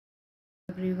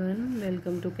everyone,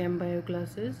 welcome to Chem Bio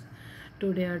classes.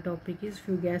 Today our topic is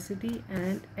fugacity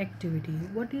and activity.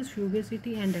 What is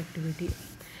fugacity and activity?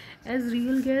 As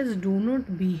real gas do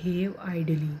not behave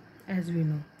ideally, as we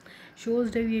know, shows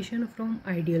deviation from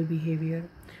ideal behavior.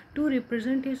 To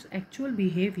represent its actual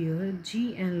behavior,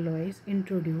 G and Lois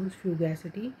introduced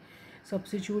fugacity,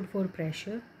 substitute for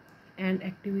pressure, and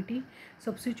activity,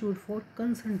 substitute for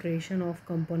concentration of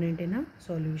component in a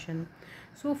solution.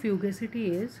 So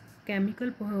fugacity is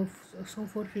chemical so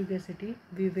for fugacity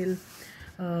we will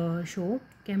show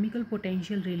chemical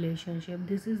potential relationship.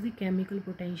 This is the chemical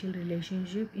potential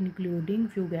relationship including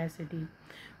fugacity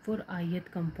for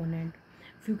ith component.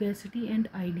 Fugacity and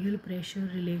ideal pressure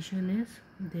relation is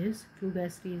this: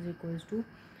 fugacity is equals to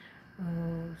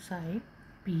psi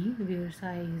p, where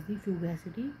psi is the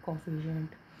fugacity coefficient.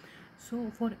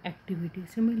 So for activity,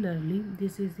 similarly,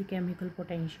 this is the chemical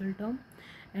potential term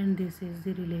and this is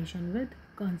the relation with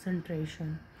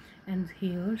concentration, and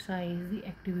here psi is the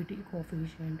activity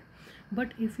coefficient.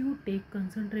 But if you take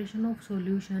concentration of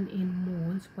solution in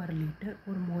moles per liter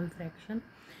or mole fraction,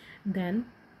 then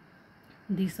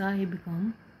the psi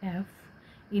become F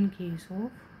in case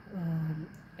of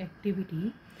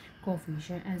activity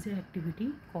coefficient, as a activity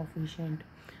coefficient.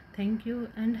 Thank you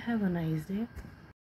and have a nice day.